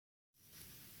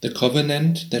the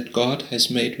covenant that God has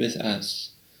made with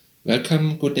us.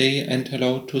 Welcome, good day, and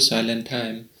hello to Silent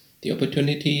Time, the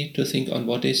opportunity to think on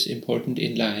what is important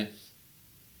in life.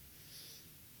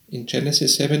 In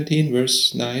Genesis 17,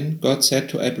 verse 9, God said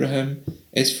to Abraham,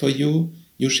 "As for you,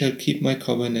 you shall keep my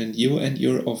covenant, you and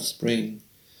your offspring,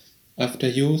 after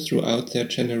you throughout their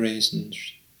generations."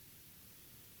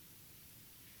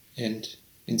 And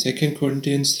in 2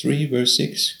 Corinthians 3, verse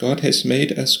 6, God has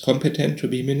made us competent to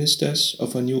be ministers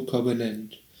of a new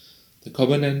covenant, the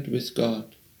covenant with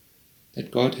God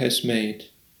that God has made.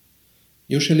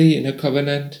 Usually in a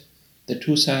covenant, the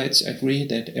two sides agree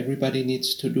that everybody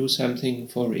needs to do something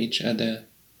for each other.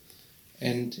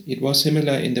 And it was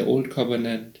similar in the Old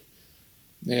Covenant,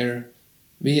 where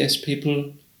we as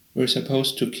people were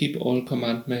supposed to keep all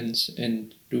commandments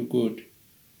and do good.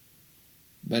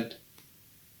 But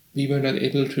we were not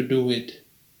able to do it,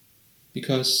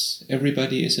 because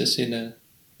everybody is a sinner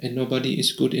and nobody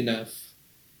is good enough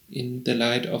in the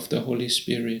light of the Holy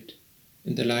Spirit,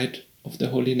 in the light of the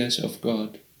holiness of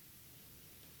God.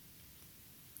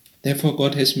 Therefore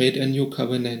God has made a new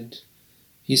covenant.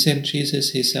 He sent Jesus,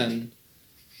 his Son.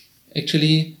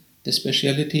 Actually, the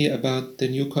speciality about the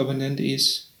new covenant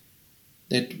is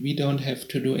that we don't have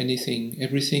to do anything.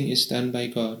 Everything is done by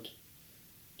God.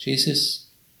 Jesus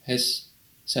has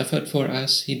suffered for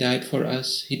us, he died for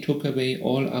us, he took away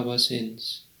all our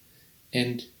sins.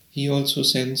 And he also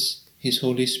sends his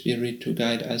Holy Spirit to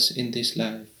guide us in this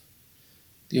life.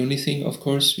 The only thing, of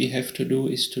course, we have to do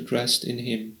is to trust in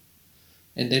him.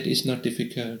 And that is not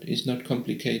difficult, is not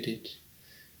complicated.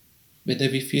 Whether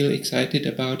we feel excited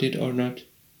about it or not,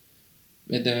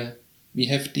 whether we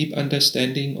have deep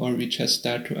understanding or we just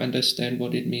start to understand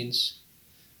what it means,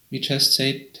 we just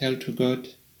tell to God,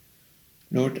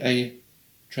 "Lord, I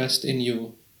trust in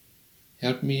you.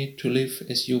 Help me to live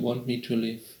as you want me to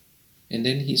live." And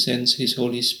then he sends his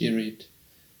Holy Spirit.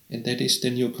 And that is the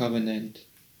new covenant.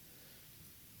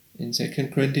 In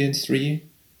 2 Corinthians 3,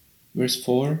 verse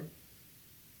 4,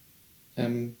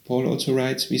 Paul also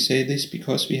writes, "We say this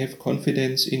because we have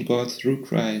confidence in God through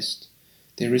Christ.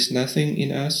 There is nothing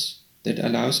in us that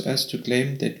allows us to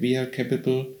claim that we are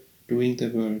capable doing the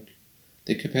work.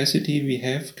 The capacity we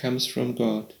have comes from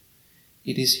God.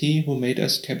 It is He who made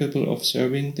us capable of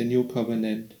serving the new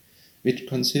covenant, which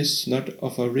consists not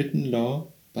of a written law,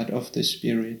 but of the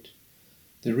Spirit.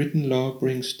 The written law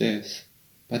brings death,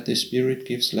 but the Spirit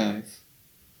gives life."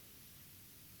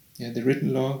 The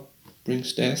written law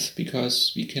brings death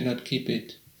because we cannot keep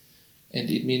it. And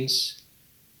it means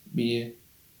we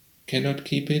cannot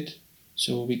keep it,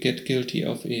 so we get guilty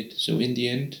of it. So in the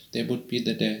end, there would be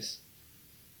the death.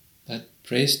 But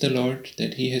praise the Lord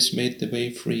that He has made the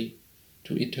way free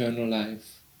to eternal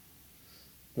life.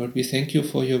 Lord, we thank you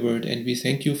for your word, and we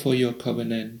thank you for your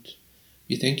covenant.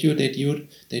 We thank you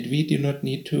that we do not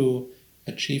need to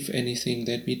achieve anything,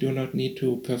 that we do not need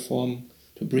to perform,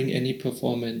 to bring any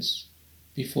performance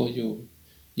before you.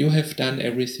 You have done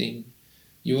everything.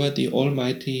 You are the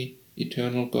Almighty,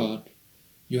 eternal God.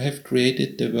 You have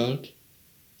created the world,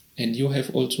 and you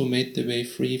have also made the way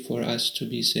free for us to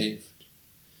be saved.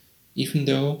 Even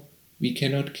though we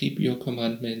cannot keep your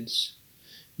commandments,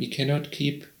 we cannot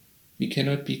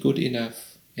be good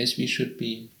enough as we should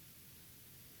be.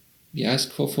 We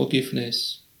ask for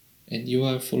forgiveness, and you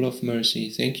are full of mercy.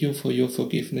 Thank you for your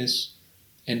forgiveness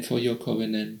and for your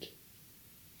covenant.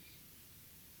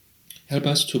 Help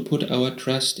us to put our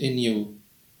trust in you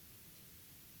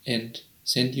and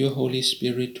send your Holy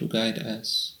Spirit to guide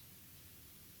us.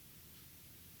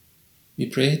 We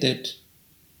pray that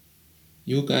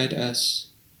you guide us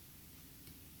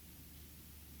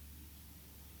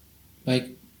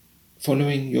by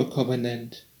following your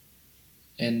covenant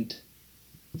and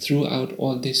throughout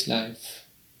all this life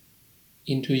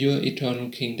into your eternal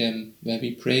kingdom, where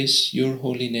we praise your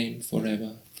holy name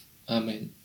forever. Amen.